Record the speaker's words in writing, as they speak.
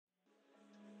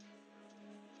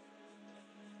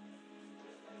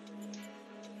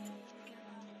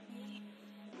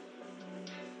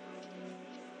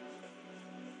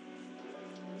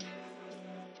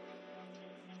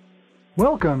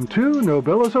Welcome to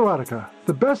Nobilis Erotica,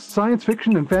 the best science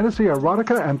fiction and fantasy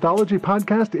erotica anthology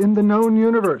podcast in the known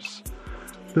universe.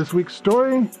 This week's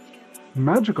story,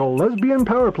 Magical Lesbian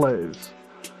Power Plays.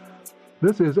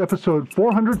 This is episode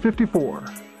 454.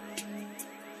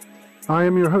 I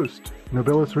am your host,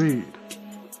 Nobilis Reed.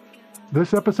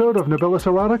 This episode of Nobilis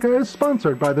Erotica is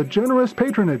sponsored by the generous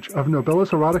patronage of Nobilis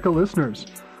Erotica listeners.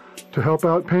 To help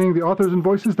out paying the authors and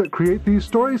voices that create these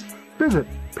stories, visit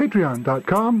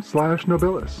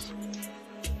patreon.com/Nobilis.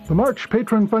 The March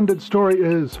patron-funded story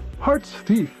is Heart's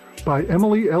Thief by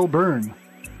Emily L. Byrne.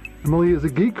 Emily is a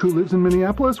geek who lives in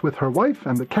Minneapolis with her wife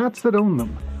and the cats that own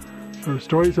them. Her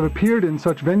stories have appeared in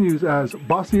such venues as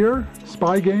Bossier,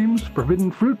 Spy Games,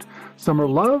 Forbidden Fruit, Summer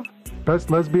Love, Best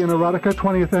Lesbian Erotica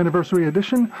 20th Anniversary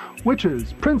Edition,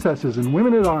 Witches, Princesses, and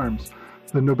Women at Arms,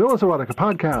 the Nobilis Erotica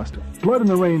Podcast, Blood in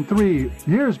the Rain 3,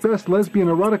 Year's Best Lesbian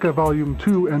Erotica Volume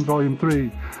 2 and Volume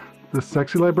 3, The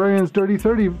Sexy Librarian's Dirty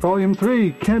 30 Volume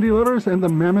 3, Candy Lovers, and the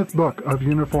Mammoth Book of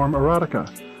Uniform Erotica.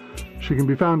 She can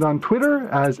be found on Twitter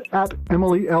as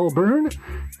 @EmilyLByrne,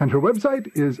 and her website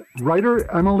is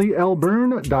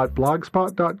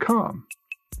writeremelylbyrne.blogspot.com.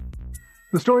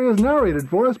 The story is narrated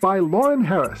for us by Lauren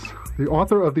Harris, the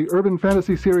author of the urban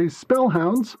fantasy series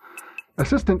Spellhounds,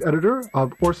 assistant editor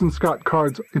of Orson Scott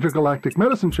Card's Intergalactic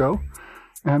Medicine Show,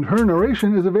 and her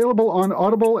narration is available on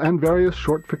Audible and various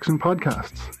short fiction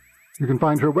podcasts. You can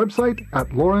find her website at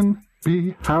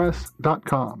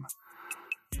laurenbharris.com.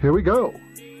 Here we go.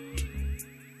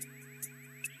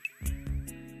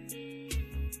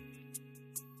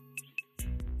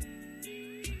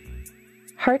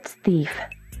 Heart's Thief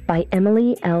by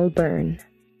Emily L. Byrne.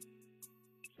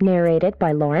 Narrated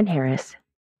by Lauren Harris.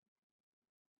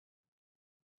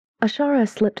 Ashara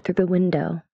slipped through the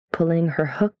window, pulling her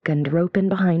hook and rope in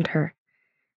behind her.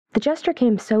 The gesture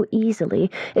came so easily,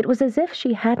 it was as if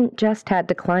she hadn't just had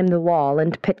to climb the wall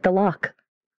and pick the lock.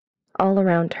 All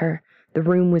around her, the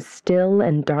room was still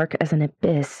and dark as an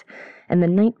abyss, and the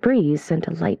night breeze sent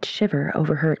a light shiver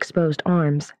over her exposed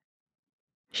arms.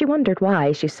 She wondered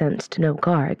why she sensed no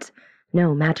guards,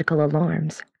 no magical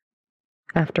alarms.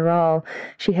 After all,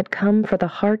 she had come for the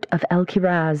heart of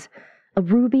El-Kiraz, a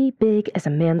ruby big as a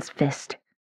man's fist.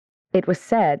 It was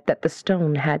said that the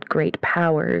stone had great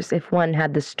powers if one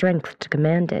had the strength to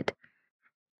command it.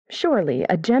 Surely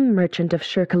a gem merchant of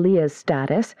Shirkalia's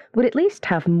status would at least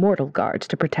have mortal guards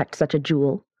to protect such a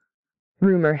jewel.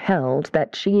 Rumor held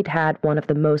that she'd had one of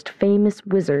the most famous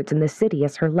wizards in the city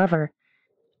as her lover.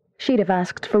 She'd have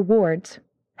asked for wards,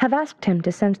 have asked him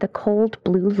to send the cold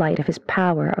blue light of his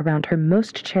power around her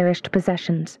most cherished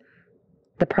possessions.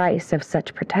 The price of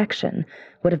such protection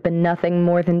would have been nothing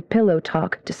more than pillow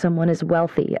talk to someone as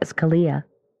wealthy as Kalia.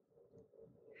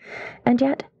 And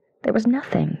yet there was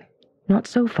nothing, not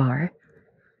so far.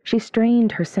 She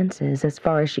strained her senses as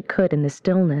far as she could in the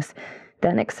stillness,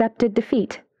 then accepted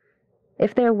defeat.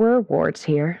 If there were wards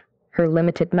here, her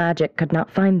limited magic could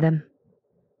not find them.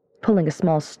 Pulling a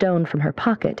small stone from her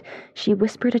pocket, she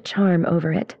whispered a charm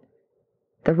over it.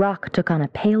 The rock took on a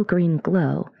pale green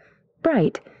glow,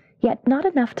 bright, yet not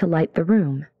enough to light the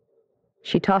room.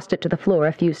 She tossed it to the floor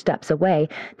a few steps away,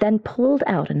 then pulled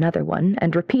out another one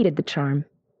and repeated the charm.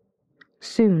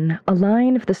 Soon, a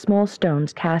line of the small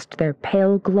stones cast their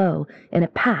pale glow in a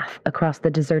path across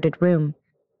the deserted room,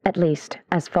 at least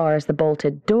as far as the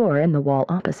bolted door in the wall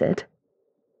opposite.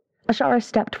 Ashara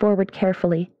stepped forward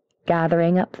carefully,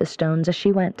 gathering up the stones as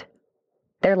she went.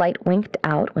 Their light winked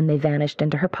out when they vanished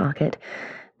into her pocket,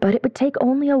 but it would take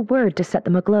only a word to set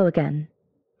them aglow again.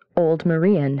 Old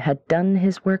Marian had done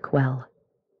his work well.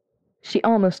 She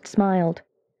almost smiled,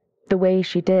 the way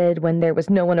she did when there was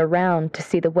no one around to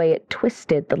see the way it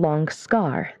twisted the long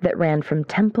scar that ran from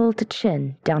temple to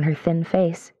chin down her thin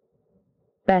face.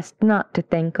 Best not to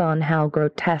think on how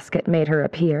grotesque it made her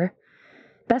appear.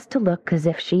 Best to look as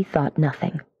if she thought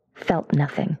nothing, felt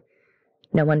nothing.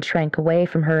 No one shrank away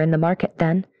from her in the market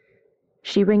then.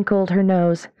 She wrinkled her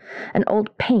nose, an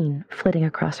old pain flitting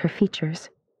across her features.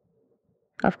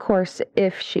 Of course,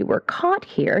 if she were caught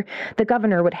here, the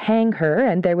governor would hang her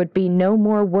and there would be no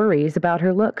more worries about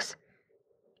her looks.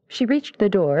 She reached the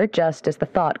door just as the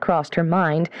thought crossed her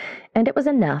mind, and it was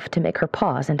enough to make her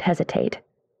pause and hesitate.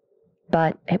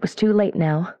 But it was too late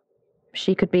now.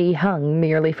 She could be hung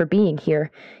merely for being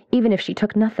here, even if she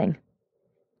took nothing.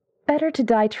 Better to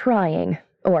die trying,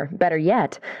 or better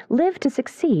yet, live to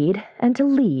succeed and to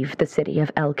leave the city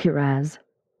of El-Kiraz.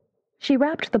 She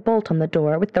wrapped the bolt on the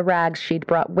door with the rags she'd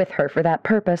brought with her for that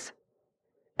purpose.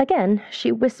 Again,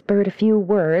 she whispered a few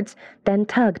words, then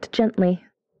tugged gently.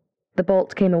 The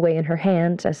bolt came away in her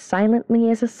hand as silently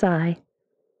as a sigh.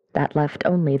 That left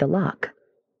only the lock.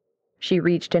 She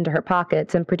reached into her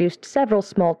pockets and produced several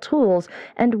small tools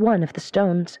and one of the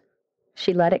stones.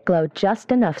 She let it glow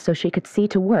just enough so she could see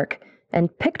to work,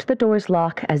 and picked the door's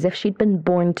lock as if she'd been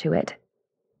born to it.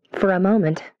 For a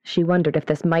moment, she wondered if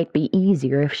this might be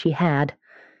easier if she had.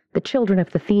 The children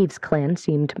of the thieves' clan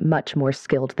seemed much more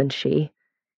skilled than she.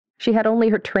 She had only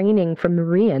her training from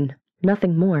Marian,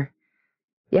 nothing more.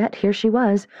 Yet here she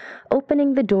was,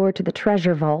 opening the door to the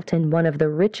treasure vault in one of the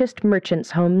richest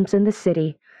merchants' homes in the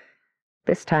city.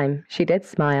 This time she did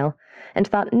smile, and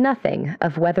thought nothing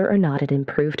of whether or not it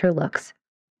improved her looks.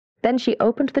 Then she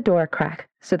opened the door a crack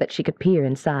so that she could peer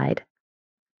inside.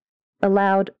 A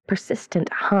loud,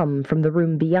 persistent hum from the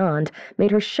room beyond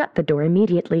made her shut the door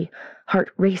immediately,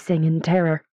 heart racing in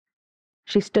terror.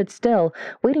 She stood still,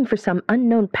 waiting for some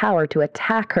unknown power to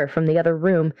attack her from the other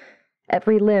room,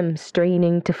 every limb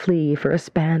straining to flee for a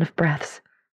span of breaths.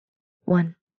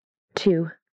 1,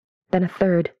 2, then a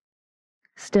third.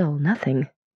 Still nothing.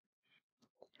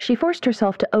 She forced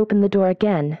herself to open the door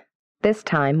again, this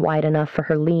time wide enough for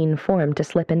her lean form to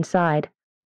slip inside.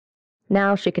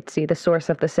 Now she could see the source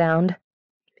of the sound.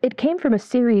 It came from a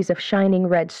series of shining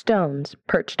red stones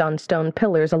perched on stone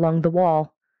pillars along the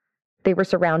wall. They were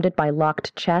surrounded by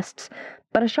locked chests,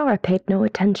 but Ashara paid no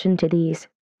attention to these.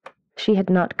 She had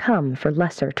not come for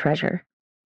lesser treasure.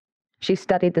 She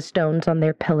studied the stones on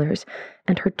their pillars,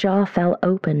 and her jaw fell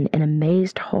open in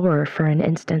amazed horror for an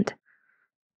instant.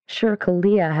 Sure,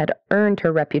 Kalia had earned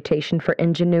her reputation for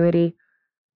ingenuity.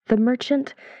 The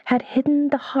merchant had hidden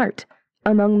the heart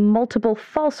among multiple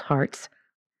false hearts.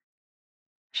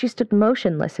 She stood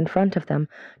motionless in front of them,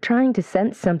 trying to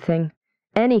sense something,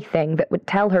 anything that would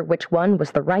tell her which one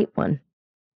was the right one.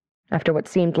 After what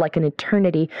seemed like an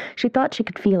eternity, she thought she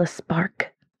could feel a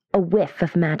spark, a whiff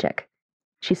of magic.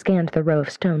 She scanned the row of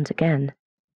stones again.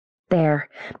 There,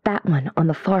 that one on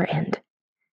the far end.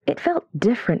 It felt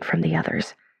different from the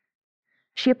others.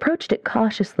 She approached it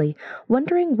cautiously,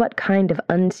 wondering what kind of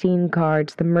unseen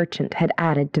guards the merchant had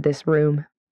added to this room.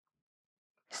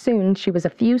 Soon she was a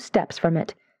few steps from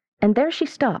it, and there she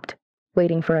stopped,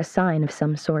 waiting for a sign of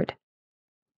some sort.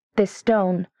 This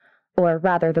stone, or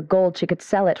rather the gold she could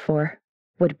sell it for,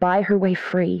 would buy her way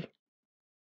free.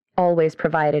 Always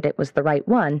provided it was the right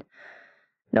one.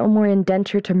 No more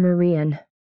indenture to Marian.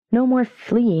 No more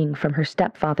fleeing from her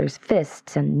stepfather's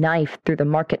fists and knife through the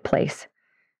marketplace.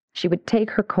 She would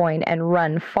take her coin and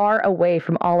run far away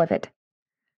from all of it.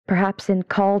 Perhaps in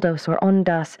Caldos or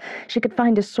Ondas she could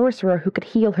find a sorcerer who could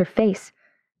heal her face,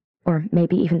 or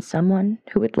maybe even someone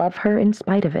who would love her in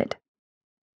spite of it.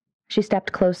 She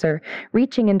stepped closer,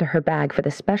 reaching into her bag for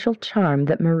the special charm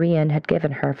that Marian had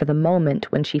given her for the moment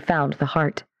when she found the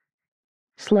heart.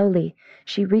 Slowly,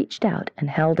 she reached out and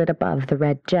held it above the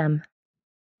red gem.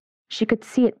 She could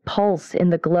see it pulse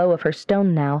in the glow of her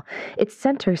stone now, its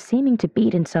center seeming to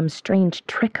beat in some strange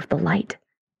trick of the light.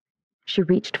 She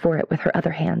reached for it with her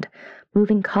other hand,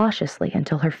 moving cautiously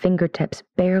until her fingertips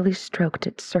barely stroked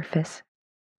its surface.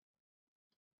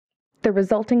 The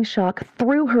resulting shock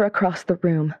threw her across the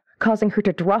room, causing her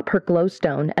to drop her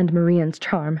glowstone and Marian's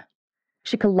charm.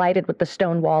 She collided with the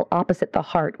stone wall opposite the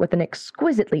heart with an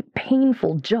exquisitely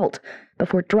painful jolt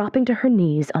before dropping to her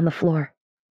knees on the floor.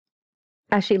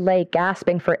 As she lay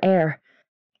gasping for air,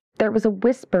 there was a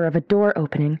whisper of a door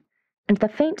opening and the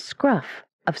faint scruff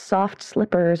of soft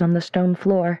slippers on the stone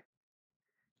floor.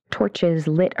 Torches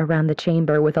lit around the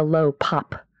chamber with a low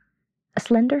pop. A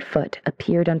slender foot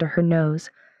appeared under her nose,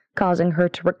 causing her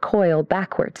to recoil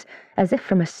backwards as if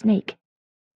from a snake.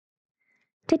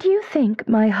 "Did you think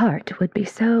my heart would be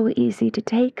so easy to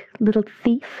take, little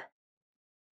thief?"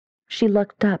 She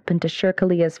looked up into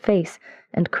Shirkalia's face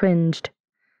and cringed.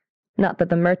 Not that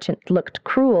the merchant looked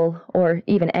cruel or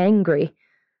even angry.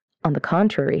 On the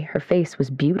contrary, her face was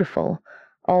beautiful,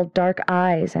 all dark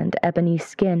eyes and ebony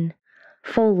skin,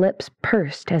 full lips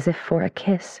pursed as if for a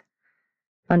kiss.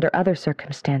 Under other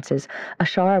circumstances,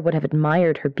 Ashara would have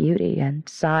admired her beauty and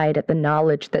sighed at the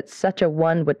knowledge that such a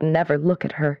one would never look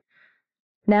at her.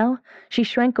 Now she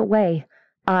shrank away,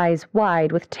 eyes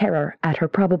wide with terror at her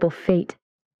probable fate.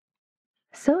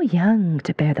 "So young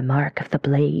to bear the mark of the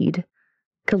blade,"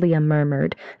 Kalia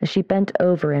murmured as she bent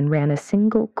over and ran a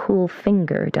single cool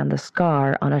finger down the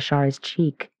scar on Ashara's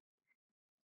cheek.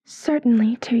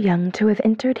 "Certainly too young to have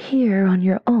entered here on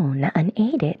your own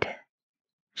unaided."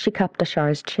 She cupped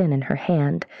Ashara's chin in her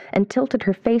hand and tilted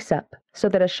her face up so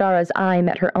that Ashara's eye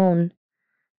met her own,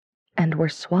 and were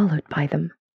swallowed by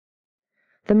them.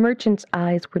 The merchant's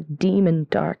eyes were demon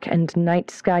dark and night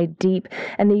sky deep,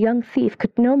 and the young thief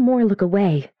could no more look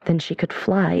away than she could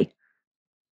fly.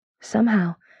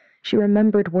 Somehow, she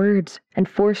remembered words and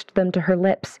forced them to her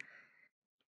lips.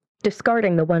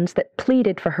 Discarding the ones that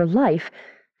pleaded for her life,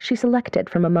 she selected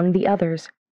from among the others.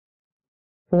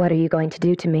 "What are you going to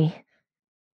do to me?"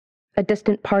 A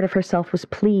distant part of herself was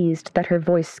pleased that her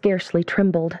voice scarcely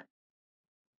trembled.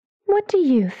 "What do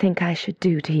you think I should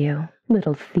do to you,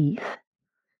 little thief?"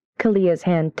 Kalia's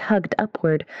hand tugged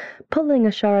upward, pulling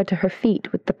Ashara to her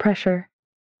feet with the pressure.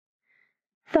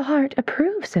 "The heart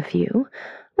approves of you,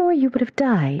 or you would have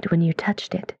died when you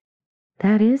touched it.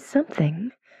 That is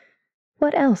something.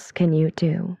 What else can you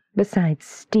do besides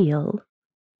steal?"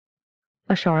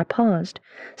 Ashara paused,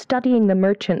 studying the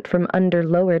merchant from under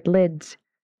lowered lids.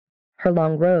 Her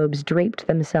long robes draped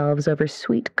themselves over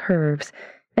sweet curves,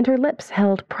 and her lips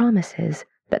held promises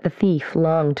that the thief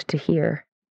longed to hear.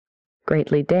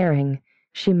 Greatly daring,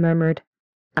 she murmured,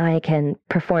 "I can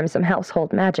perform some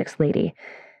household magics, lady.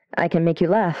 I can make you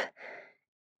laugh."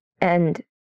 And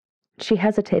she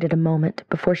hesitated a moment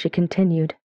before she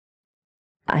continued,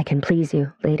 "I can please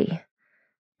you, lady.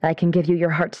 I can give you your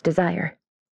heart's desire."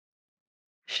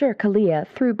 Sure, Kalia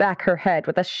threw back her head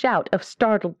with a shout of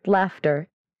startled laughter.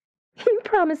 "You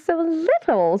promise so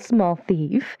little, small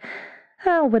thief.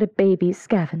 How would a baby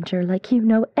scavenger like you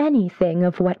know anything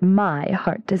of what my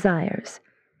heart desires?"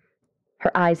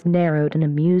 Her eyes narrowed in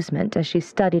amusement as she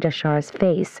studied Ashara's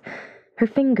face, her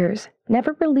fingers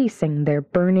never releasing their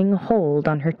burning hold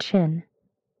on her chin.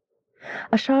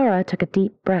 Ashara took a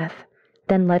deep breath,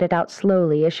 then let it out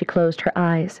slowly as she closed her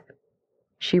eyes.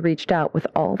 She reached out with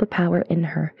all the power in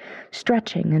her,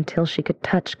 stretching until she could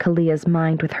touch Kalia's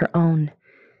mind with her own.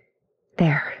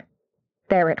 There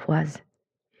it was.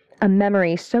 A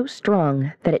memory so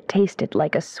strong that it tasted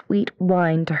like a sweet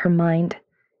wine to her mind.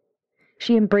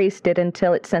 She embraced it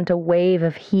until it sent a wave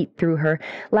of heat through her,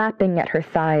 lapping at her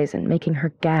thighs and making her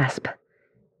gasp.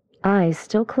 Eyes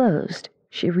still closed,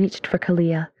 she reached for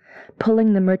Kalia,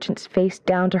 pulling the merchant's face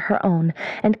down to her own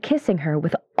and kissing her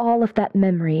with all of that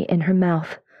memory in her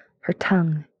mouth, her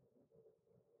tongue.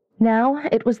 Now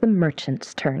it was the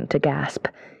merchant's turn to gasp,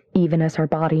 even as her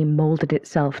body molded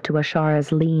itself to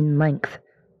Ashara's lean length.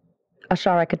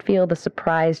 Ashara could feel the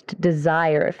surprised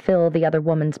desire fill the other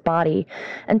woman's body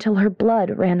until her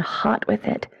blood ran hot with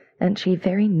it, and she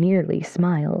very nearly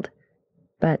smiled.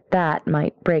 But that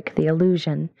might break the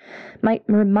illusion, might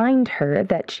remind her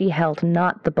that she held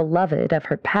not the beloved of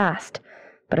her past,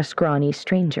 but a scrawny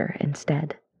stranger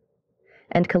instead.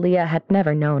 And Kalia had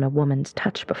never known a woman's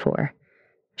touch before.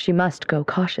 She must go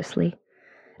cautiously.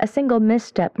 A single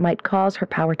misstep might cause her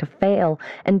power to fail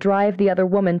and drive the other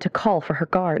woman to call for her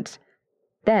guards.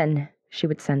 Then she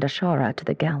would send Ashara to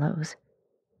the gallows.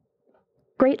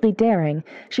 Greatly daring,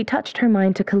 she touched her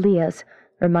mind to Kalia's,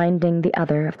 reminding the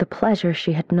other of the pleasure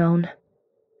she had known.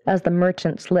 As the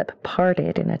merchant's lip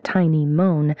parted in a tiny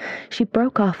moan, she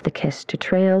broke off the kiss to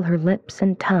trail her lips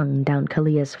and tongue down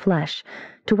Kalia's flesh,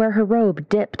 to where her robe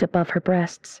dipped above her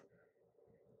breasts.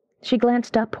 She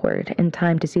glanced upward in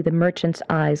time to see the merchant's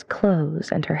eyes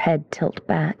close and her head tilt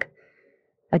back.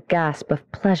 A gasp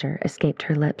of pleasure escaped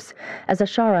her lips as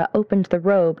Ashara opened the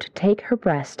robe to take her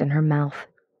breast in her mouth.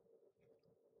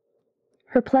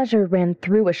 Her pleasure ran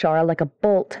through Ashara like a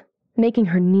bolt, making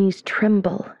her knees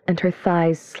tremble and her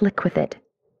thighs slick with it.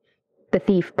 The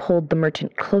thief pulled the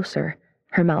merchant closer,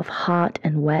 her mouth hot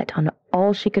and wet on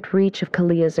all she could reach of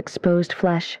Kalia's exposed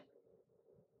flesh.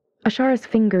 Ashara's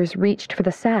fingers reached for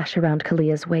the sash around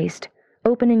Kalia's waist,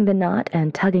 opening the knot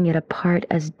and tugging it apart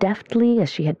as deftly as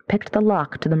she had picked the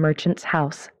lock to the merchant's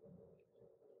house.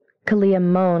 Kalia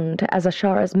moaned as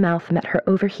Ashara's mouth met her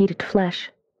overheated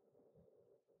flesh.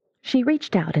 She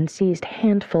reached out and seized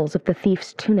handfuls of the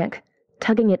thief's tunic,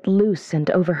 tugging it loose and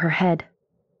over her head.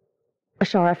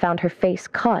 Ashara found her face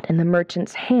caught in the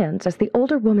merchant's hands as the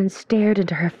older woman stared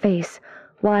into her face,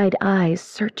 wide eyes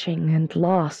searching and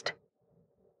lost.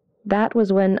 That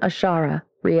was when Ashara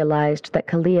realized that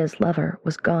Kalia's lover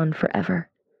was gone forever,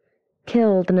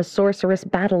 killed in a sorcerous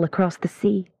battle across the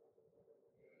sea.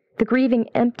 The grieving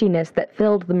emptiness that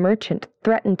filled the merchant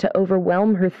threatened to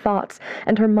overwhelm her thoughts,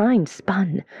 and her mind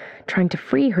spun, trying to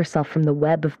free herself from the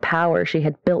web of power she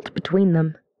had built between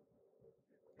them.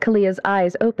 Kalia's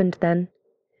eyes opened then,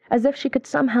 as if she could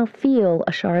somehow feel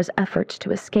Ashara's efforts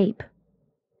to escape.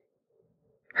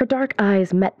 Her dark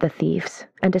eyes met the thief's,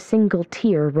 and a single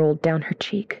tear rolled down her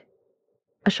cheek.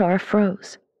 Ashara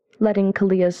froze, letting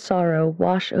Kalia's sorrow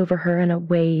wash over her in a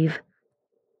wave.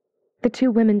 The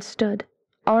two women stood,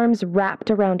 arms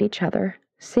wrapped around each other,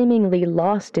 seemingly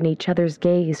lost in each other's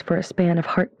gaze for a span of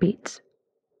heartbeats.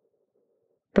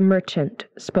 The merchant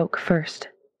spoke first.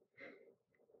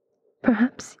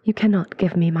 "Perhaps you cannot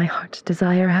give me my heart's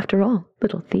desire after all,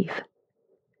 little thief."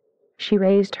 She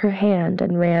raised her hand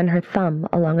and ran her thumb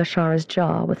along Ashara's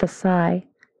jaw with a sigh.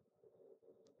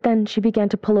 Then she began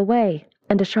to pull away,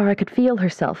 and Ashara could feel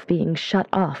herself being shut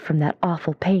off from that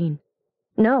awful pain.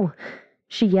 "No!"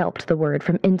 She yelped the word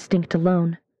from instinct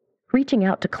alone, reaching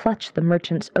out to clutch the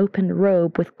merchant's open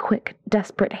robe with quick,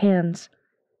 desperate hands.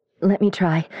 "Let me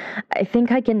try. I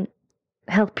think I can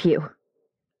help you."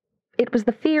 It was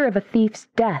the fear of a thief's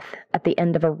death at the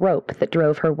end of a rope that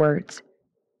drove her words.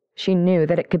 She knew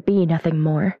that it could be nothing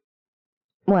more.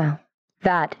 Well,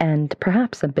 that and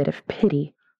perhaps a bit of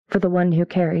pity for the one who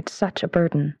carried such a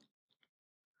burden.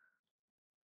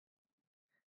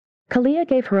 Kalia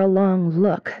gave her a long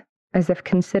look, as if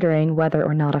considering whether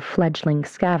or not a fledgling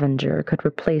scavenger could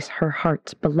replace her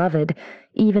heart's beloved,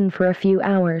 even for a few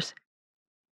hours.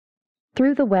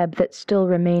 Through the web that still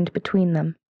remained between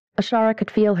them, Ashara could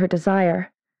feel her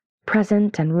desire,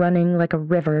 present and running like a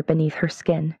river beneath her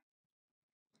skin.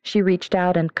 She reached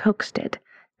out and coaxed it,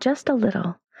 just a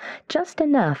little, just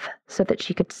enough so that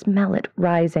she could smell it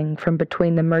rising from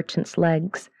between the merchant's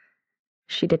legs.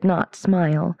 She did not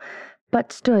smile,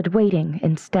 but stood waiting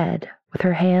instead, with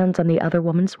her hands on the other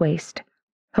woman's waist,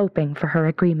 hoping for her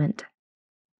agreement.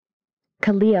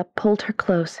 Kalia pulled her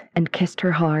close and kissed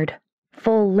her hard,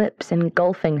 full lips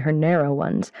engulfing her narrow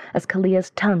ones as Kalia's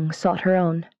tongue sought her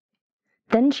own.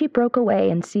 Then she broke away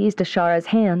and seized Ashara's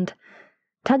hand.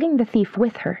 Tugging the thief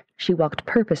with her, she walked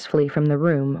purposefully from the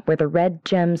room where the red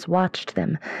gems watched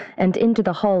them and into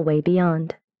the hallway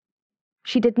beyond.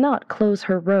 She did not close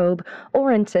her robe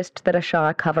or insist that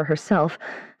Ashara cover herself,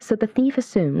 so the thief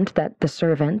assumed that the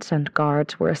servants and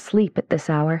guards were asleep at this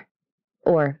hour.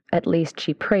 Or, at least,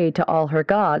 she prayed to all her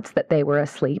gods that they were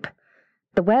asleep.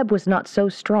 The web was not so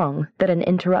strong that an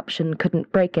interruption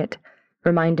couldn't break it,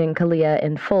 reminding Kalia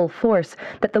in full force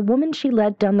that the woman she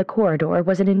led down the corridor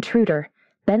was an intruder,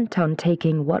 bent on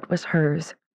taking what was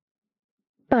hers.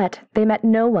 But they met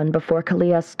no one before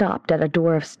Kalia stopped at a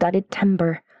door of studded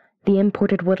timber, the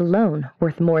imported wood alone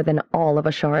worth more than all of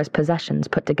Ashara's possessions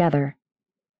put together.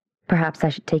 "Perhaps I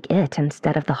should take it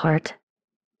instead of the heart."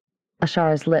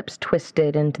 Ashara's lips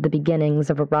twisted into the beginnings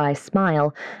of a wry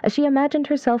smile as she imagined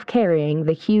herself carrying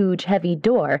the huge, heavy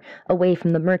door away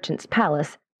from the merchant's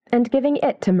palace and giving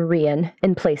it to Marian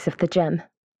in place of the gem.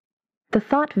 The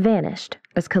thought vanished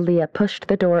as Kalia pushed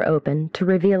the door open to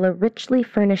reveal a richly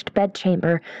furnished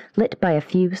bedchamber lit by a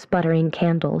few sputtering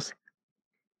candles.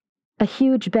 A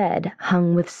huge bed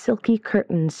hung with silky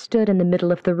curtains stood in the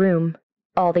middle of the room,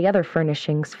 all the other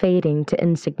furnishings fading to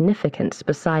insignificance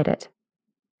beside it.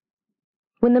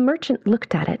 When the merchant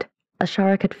looked at it,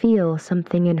 Ashara could feel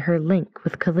something in her link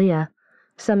with Kalia,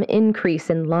 some increase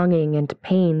in longing and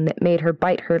pain that made her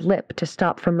bite her lip to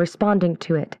stop from responding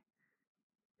to it.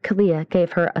 Kalia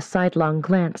gave her a sidelong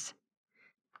glance.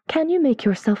 "Can you make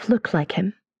yourself look like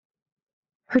him?"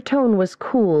 Her tone was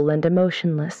cool and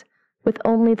emotionless, with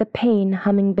only the pain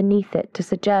humming beneath it to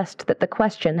suggest that the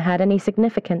question had any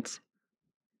significance.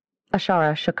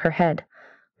 Ashara shook her head,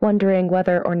 wondering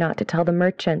whether or not to tell the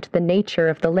merchant the nature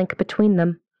of the link between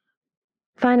them.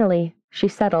 Finally, she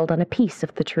settled on a piece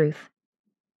of the truth.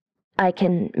 "I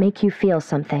can make you feel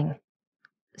something.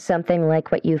 Something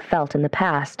like what you've felt in the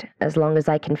past, as long as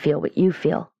I can feel what you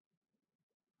feel."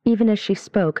 Even as she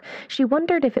spoke, she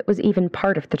wondered if it was even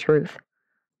part of the truth.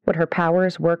 Would her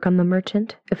powers work on the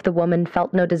merchant if the woman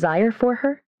felt no desire for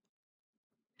her?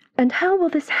 "And how will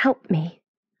this help me?"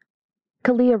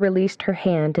 Kalia released her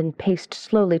hand and paced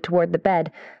slowly toward the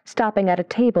bed, stopping at a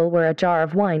table where a jar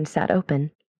of wine sat open.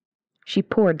 She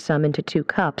poured some into 2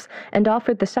 cups and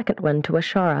offered the second one to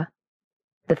Ashara.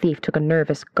 The thief took a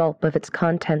nervous gulp of its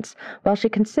contents while she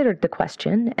considered the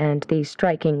question and the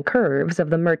striking curves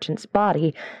of the merchant's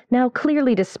body, now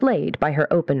clearly displayed by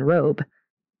her open robe.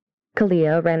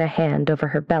 Kalia ran a hand over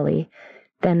her belly,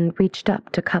 then reached up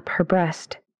to cup her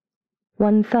breast.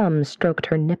 One thumb stroked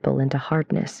her nipple into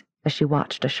hardness as she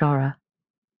watched Ashara.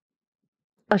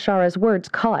 Ashara's words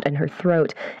caught in her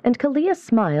throat, and Kalia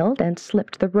smiled and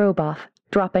slipped the robe off,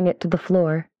 dropping it to the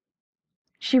floor.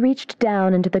 She reached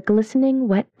down into the glistening,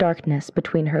 wet darkness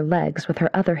between her legs with her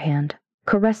other hand,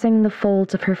 caressing the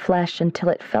folds of her flesh until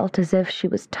it felt as if she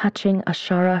was touching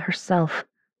Ashara herself.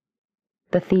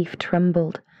 The thief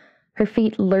trembled, her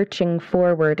feet lurching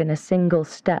forward in a single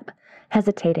step,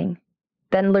 hesitating,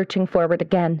 then lurching forward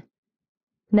again.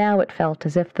 Now it felt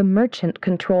as if the merchant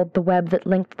controlled the web that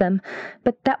linked them,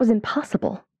 but that was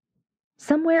impossible.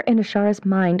 Somewhere in Ashara's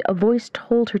mind, a voice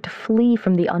told her to flee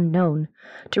from the unknown,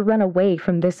 to run away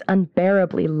from this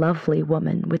unbearably lovely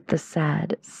woman with the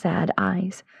sad, sad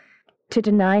eyes, to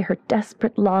deny her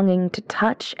desperate longing to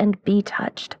touch and be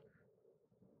touched.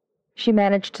 She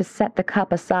managed to set the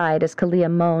cup aside as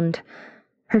Kalia moaned.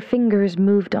 Her fingers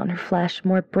moved on her flesh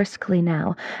more briskly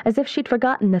now, as if she'd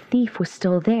forgotten the thief was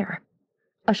still there.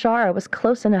 Ashara was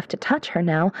close enough to touch her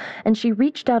now, and she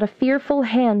reached out a fearful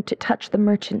hand to touch the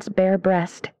merchant's bare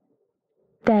breast.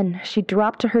 Then she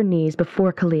dropped to her knees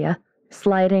before Kalia,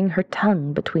 sliding her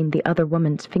tongue between the other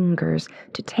woman's fingers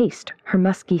to taste her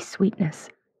musky sweetness.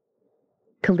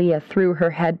 Kalia threw her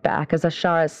head back as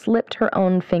Ashara slipped her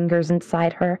own fingers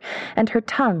inside her, and her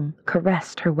tongue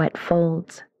caressed her wet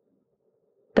folds.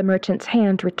 The merchant's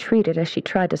hand retreated as she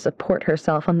tried to support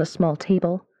herself on the small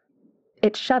table.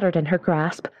 It shuddered in her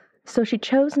grasp, so she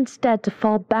chose instead to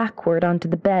fall backward onto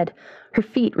the bed, her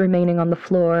feet remaining on the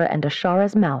floor and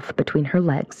Ashara's mouth between her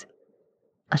legs.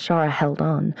 Ashara held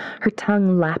on, her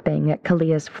tongue lapping at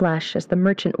Kalia's flesh as the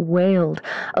merchant wailed,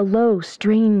 a low,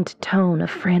 strained tone of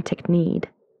frantic need.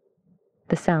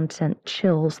 The sound sent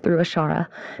chills through Ashara,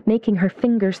 making her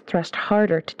fingers thrust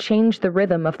harder to change the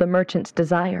rhythm of the merchant's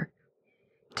desire,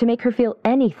 to make her feel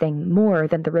anything more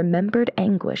than the remembered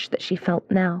anguish that she felt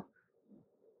now.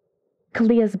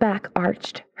 Kalia's back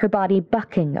arched, her body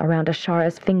bucking around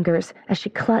Ashara's fingers as she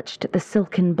clutched at the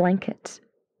silken blankets.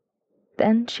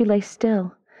 Then she lay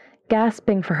still,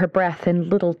 gasping for her breath in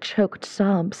little choked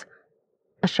sobs.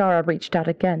 Ashara reached out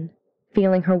again,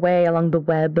 feeling her way along the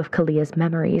web of Kalia's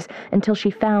memories until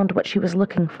she found what she was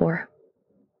looking for.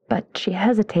 But she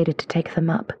hesitated to take them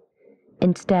up,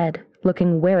 instead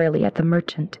looking warily at the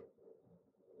merchant.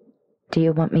 "Do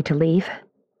you want me to leave?"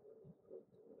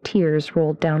 Tears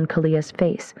rolled down Kalia's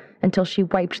face until she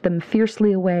wiped them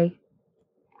fiercely away.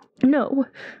 "No."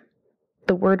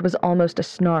 The word was almost a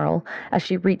snarl as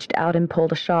she reached out and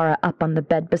pulled Ashara up on the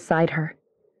bed beside her.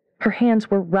 Her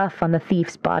hands were rough on the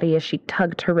thief's body as she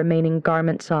tugged her remaining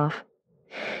garments off.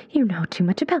 "You know too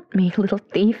much about me, little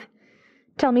thief.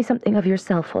 Tell me something of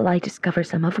yourself while I discover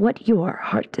some of what your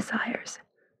heart desires."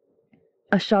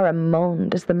 Ashara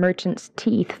moaned as the merchant's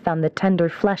teeth found the tender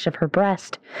flesh of her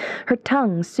breast, her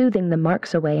tongue soothing the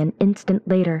marks away an instant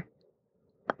later.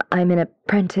 "I'm an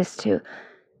apprentice to—"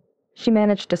 She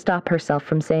managed to stop herself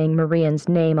from saying Marian's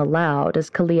name aloud as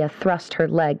Kalia thrust her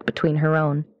leg between her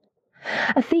own.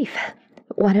 "A thief,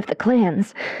 one of the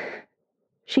clans."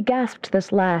 She gasped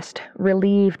this last,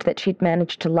 relieved that she'd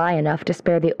managed to lie enough to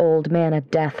spare the old man a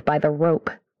death by the rope.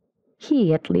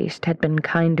 He, at least, had been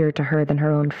kinder to her than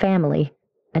her own family,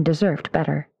 and deserved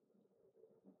better.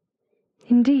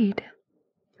 "Indeed,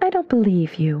 I don't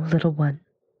believe you, little one."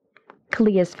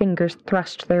 Kalia's fingers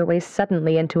thrust their way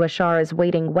suddenly into Ashara's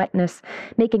waiting wetness,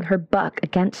 making her buck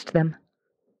against them.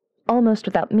 Almost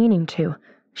without meaning to,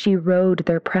 she rode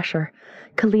their pressure,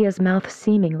 Kalia's mouth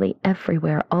seemingly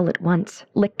everywhere all at once,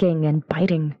 licking and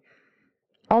biting.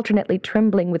 Alternately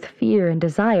trembling with fear and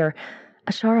desire,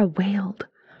 Ashara wailed,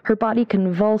 her body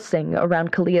convulsing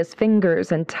around Kalia's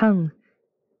fingers and tongue.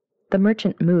 The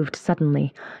merchant moved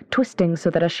suddenly, twisting so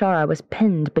that Ashara was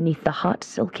pinned beneath the hot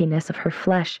silkiness of her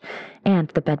flesh and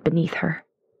the bed beneath her.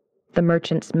 The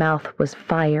merchant's mouth was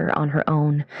fire on her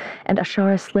own, and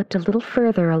Ashara slipped a little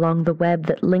further along the web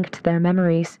that linked their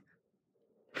memories.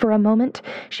 For a moment,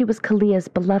 she was Kalia's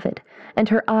beloved, and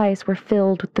her eyes were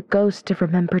filled with the ghost of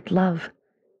remembered love.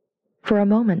 For a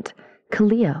moment,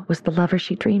 Kalia was the lover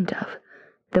she dreamed of,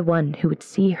 the one who would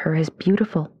see her as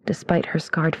beautiful despite her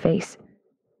scarred face.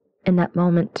 In that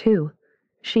moment, too,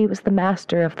 she was the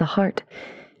master of the heart,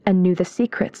 and knew the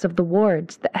secrets of the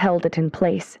wards that held it in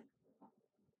place.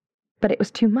 But it was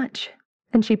too much,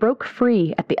 and she broke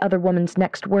free at the other woman's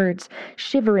next words,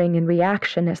 shivering in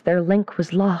reaction as their link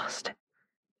was lost.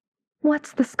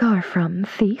 "What's the scar from,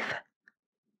 thief?"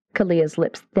 Kalia's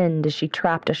lips thinned as she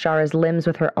trapped Ashara's limbs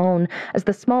with her own, as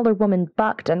the smaller woman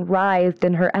bucked and writhed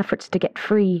in her efforts to get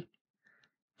free.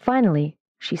 Finally,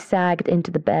 she sagged into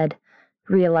the bed,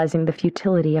 realizing the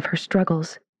futility of her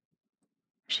struggles.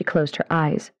 She closed her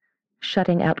eyes,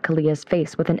 shutting out Kalia's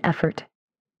face with an effort.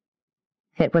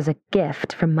 "It was a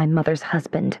gift from my mother's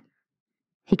husband.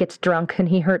 He gets drunk and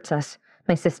he hurts us,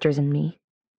 my sisters and me.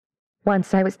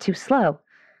 Once I was too slow.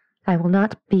 I will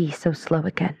not be so slow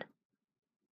again."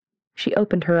 She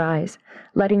opened her eyes,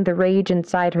 letting the rage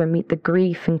inside her meet the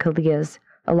grief in Kalia's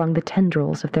along the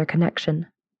tendrils of their connection.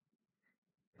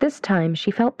 This time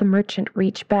she felt the merchant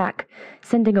reach back,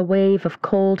 sending a wave of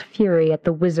cold fury at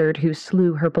the wizard who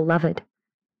slew her beloved.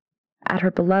 At her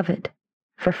beloved,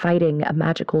 for fighting a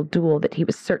magical duel that he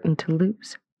was certain to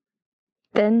lose.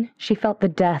 Then she felt the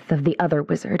death of the other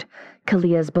wizard,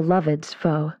 Kalia's beloved's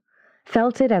foe,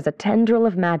 felt it as a tendril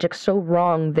of magic so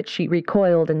wrong that she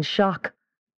recoiled in shock.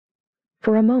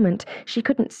 For a moment, she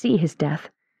couldn't see his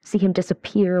death, see him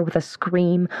disappear with a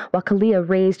scream, while Kalia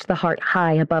raised the heart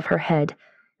high above her head,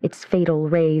 its fatal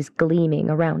rays gleaming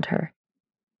around her.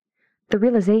 The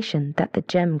realization that the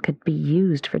gem could be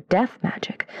used for death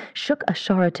magic shook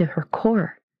Ashara to her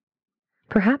core.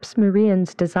 Perhaps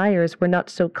Marian's desires were not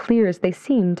so clear as they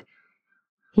seemed.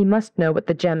 He must know what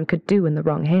the gem could do in the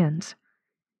wrong hands.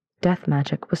 Death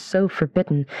magic was so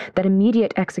forbidden that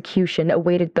immediate execution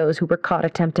awaited those who were caught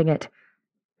attempting it.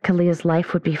 Kalia's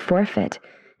life would be forfeit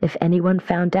if anyone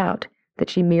found out that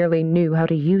she merely knew how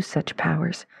to use such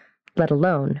powers, let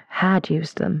alone had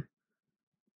used them.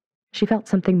 She felt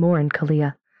something more in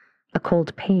Kalia, a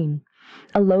cold pain,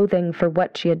 a loathing for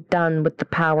what she had done with the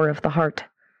power of the heart.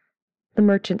 The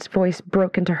merchant's voice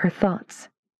broke into her thoughts.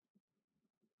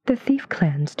 The thief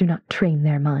clans do not train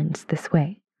their minds this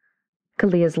way.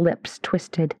 Kalia's lips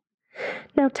twisted.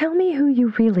 Now tell me who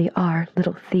you really are,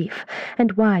 little thief,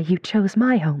 and why you chose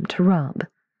my home to rob.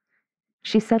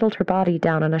 She settled her body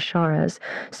down on Ashara's,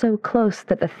 so close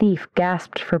that the thief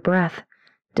gasped for breath,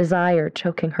 desire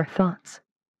choking her thoughts.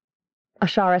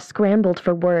 Ashara scrambled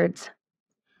for words.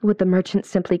 Would the merchant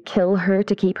simply kill her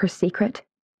to keep her secret?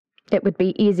 It would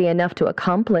be easy enough to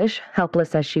accomplish,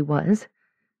 helpless as she was.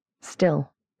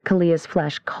 Still, Kalia's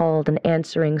flesh called an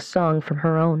answering song from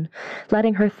her own,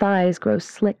 letting her thighs grow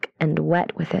slick and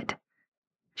wet with it.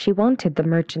 She wanted the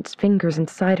merchant's fingers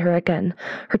inside her again,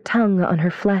 her tongue on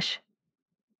her flesh.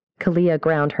 Kalia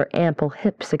ground her ample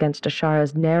hips against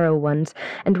Ashara's narrow ones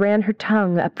and ran her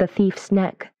tongue up the thief's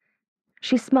neck.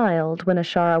 She smiled when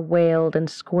Ashara wailed and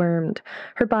squirmed,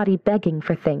 her body begging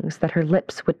for things that her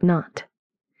lips would not.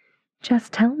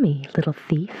 Just tell me, little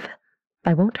thief.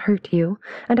 I won't hurt you,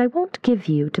 and I won't give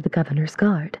you to the governor's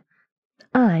guard.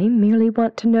 I merely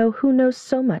want to know who knows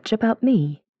so much about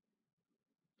me.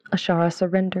 Ashara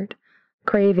surrendered,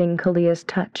 craving Kalia's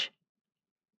touch.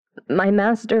 My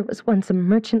master was once a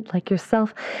merchant like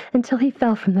yourself until he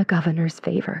fell from the governor's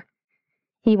favor.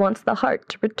 He wants the heart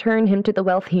to return him to the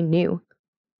wealth he knew.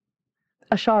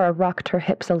 Ashara rocked her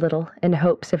hips a little in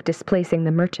hopes of displacing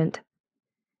the merchant.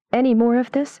 Any more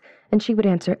of this, and she would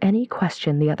answer any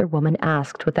question the other woman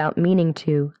asked without meaning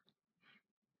to.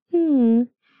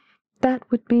 That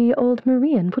would be old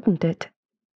Marian, wouldn't it?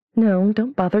 No,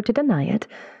 don't bother to deny it.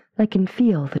 I can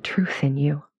feel the truth in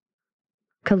you.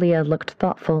 Kalia looked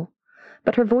thoughtful,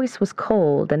 but her voice was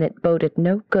cold and it boded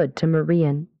no good to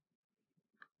Marian.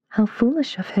 How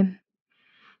foolish of him.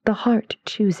 The heart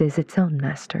chooses its own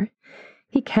master.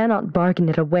 He cannot bargain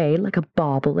it away like a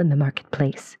bauble in the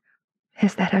marketplace.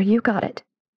 Is that how you got it?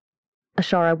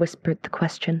 Ashara whispered the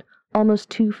question, almost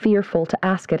too fearful to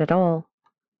ask it at all.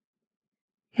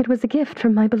 It was a gift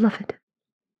from my beloved.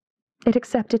 It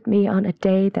accepted me on a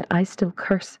day that I still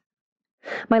curse.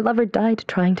 My lover died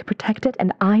trying to protect it,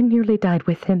 and I nearly died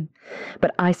with him,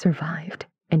 but I survived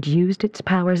and used its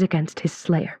powers against his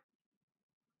slayer.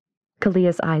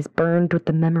 Kalia's eyes burned with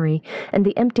the memory, and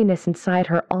the emptiness inside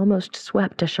her almost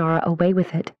swept Ashara away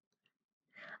with it.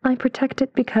 I protect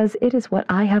it because it is what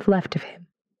I have left of him.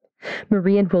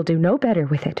 Marian will do no better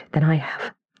with it than I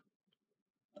have.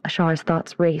 Ashara's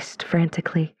thoughts raced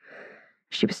frantically.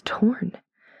 She was torn.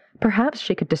 Perhaps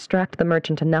she could distract the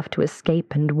merchant enough to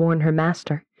escape and warn her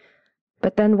master.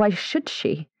 But then why should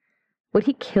she? Would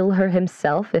he kill her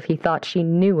himself if he thought she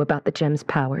knew about the gem's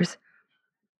powers?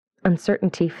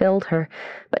 Uncertainty filled her,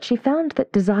 but she found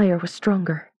that desire was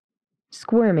stronger.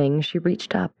 Squirming, she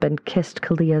reached up and kissed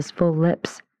Kalia's full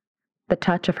lips, the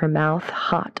touch of her mouth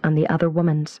hot on the other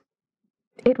woman's.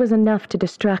 It was enough to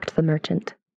distract the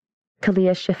merchant.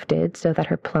 Kalia shifted so that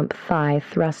her plump thigh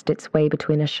thrust its way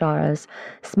between Ashara's,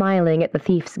 smiling at the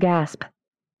thief's gasp.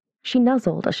 She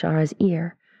nuzzled Ashara's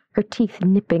ear, her teeth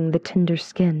nipping the tender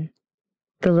skin.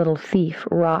 The little thief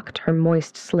rocked her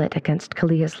moist slit against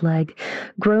Kalia's leg,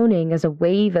 groaning as a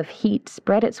wave of heat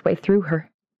spread its way through her.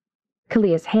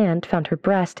 Kalia's hand found her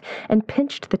breast and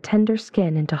pinched the tender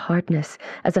skin into hardness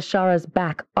as Ashara's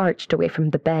back arched away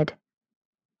from the bed.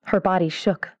 Her body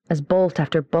shook as bolt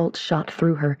after bolt shot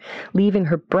through her, leaving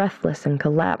her breathless and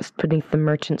collapsed beneath the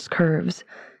merchant's curves.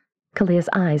 Kalia's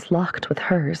eyes locked with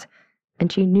hers,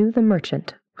 and she knew the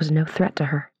merchant was no threat to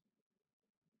her.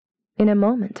 In a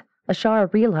moment,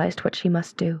 Ashara realized what she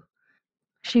must do.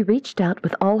 She reached out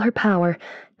with all her power,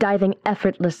 diving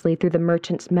effortlessly through the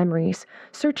merchant's memories,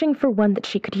 searching for one that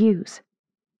she could use.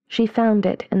 She found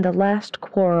it in the last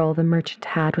quarrel the merchant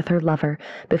had with her lover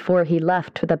before he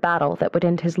left for the battle that would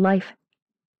end his life.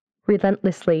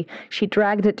 Relentlessly, she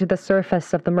dragged it to the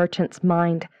surface of the merchant's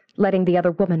mind, letting the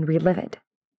other woman relive it.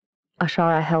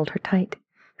 Ashara held her tight,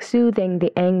 soothing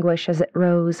the anguish as it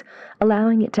rose,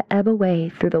 allowing it to ebb away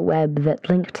through the web that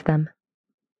linked them.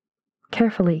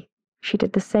 Carefully, she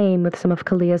did the same with some of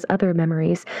Kalia's other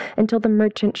memories until the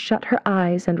merchant shut her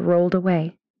eyes and rolled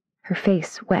away, her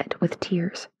face wet with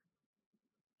tears.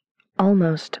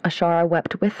 Almost Ashara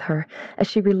wept with her as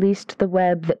she released the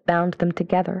web that bound them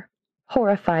together,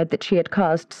 horrified that she had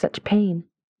caused such pain.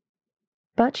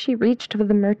 But she reached for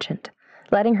the merchant,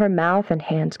 letting her mouth and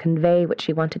hands convey what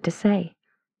she wanted to say.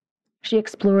 She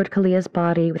explored Kalia's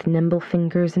body with nimble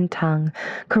fingers and tongue,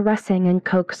 caressing and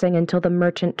coaxing until the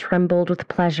merchant trembled with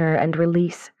pleasure and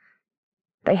release.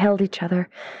 They held each other,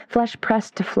 flesh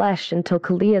pressed to flesh, until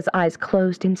Kalia's eyes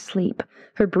closed in sleep,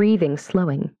 her breathing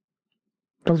slowing.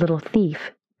 The little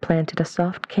thief planted a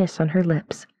soft kiss on her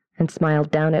lips and smiled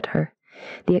down at her,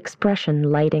 the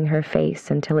expression lighting her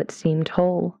face until it seemed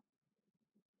whole.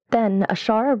 Then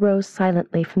Ashara rose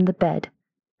silently from the bed.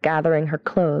 Gathering her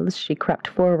clothes, she crept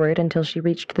forward until she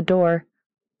reached the door.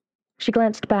 She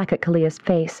glanced back at Kalia's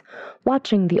face,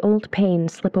 watching the old pain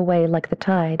slip away like the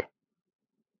tide.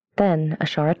 Then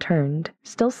Ashara turned,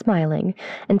 still smiling,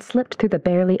 and slipped through the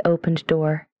barely opened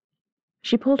door.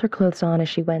 She pulled her clothes on as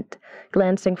she went,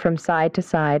 glancing from side to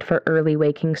side for early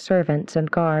waking servants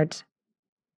and guards.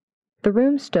 The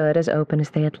room stood as open as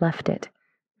they had left it.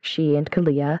 She and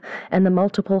Kalia and the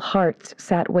multiple hearts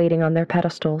sat waiting on their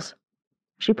pedestals.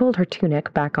 She pulled her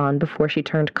tunic back on before she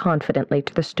turned confidently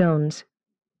to the stones.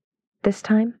 This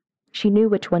time, she knew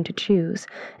which one to choose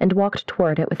and walked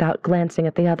toward it without glancing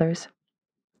at the others.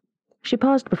 She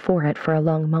paused before it for a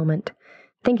long moment,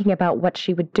 thinking about what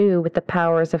she would do with the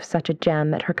powers of such a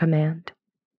gem at her command.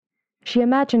 She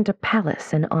imagined a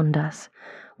palace in Ondas,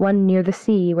 one near the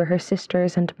sea where her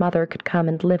sisters and mother could come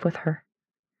and live with her.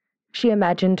 She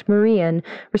imagined Marian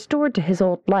restored to his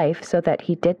old life so that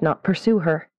he did not pursue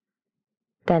her.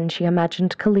 Then she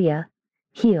imagined Kalia,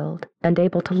 healed and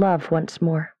able to love once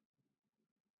more.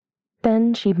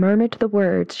 Then she murmured the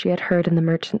words she had heard in the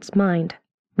merchant's mind,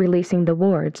 releasing the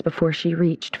wards before she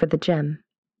reached for the gem.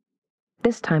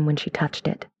 This time when she touched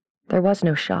it, there was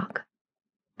no shock.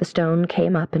 The stone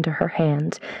came up into her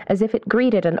hands as if it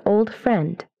greeted an old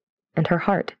friend, and her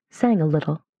heart sang a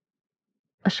little.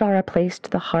 Ashara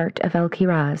placed the heart of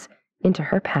El-Kiraz into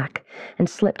her pack and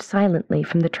slipped silently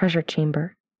from the treasure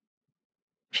chamber.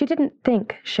 She didn't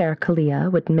think Sher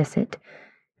Kalia would miss it,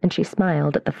 and she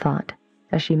smiled at the thought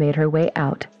as she made her way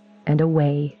out and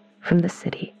away from the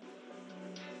city.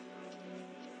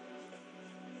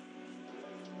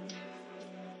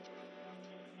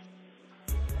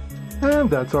 And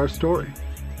that's our story.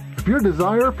 If your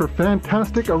desire for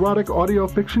fantastic erotic audio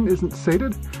fiction isn't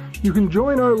sated, you can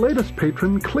join our latest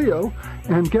patron, Cleo,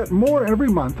 and get more every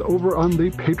month over on the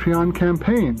Patreon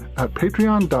campaign at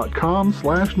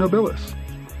patreon.com/nobilis.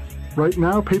 Right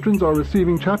now, patrons are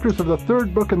receiving chapters of the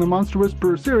third book in the Monster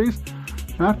Whisperer series.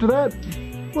 After that,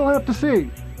 we'll have to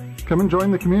see. Come and join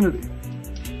the community.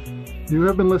 You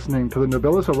have been listening to the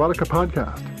Nobilis Erotica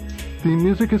podcast. Theme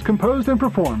music is composed and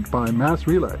performed by Mass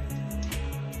Relay.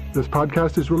 This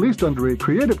podcast is released under a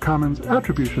Creative Commons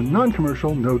Attribution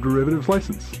Non-Commercial No Derivatives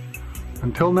license.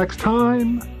 Until next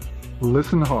time,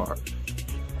 listen hard.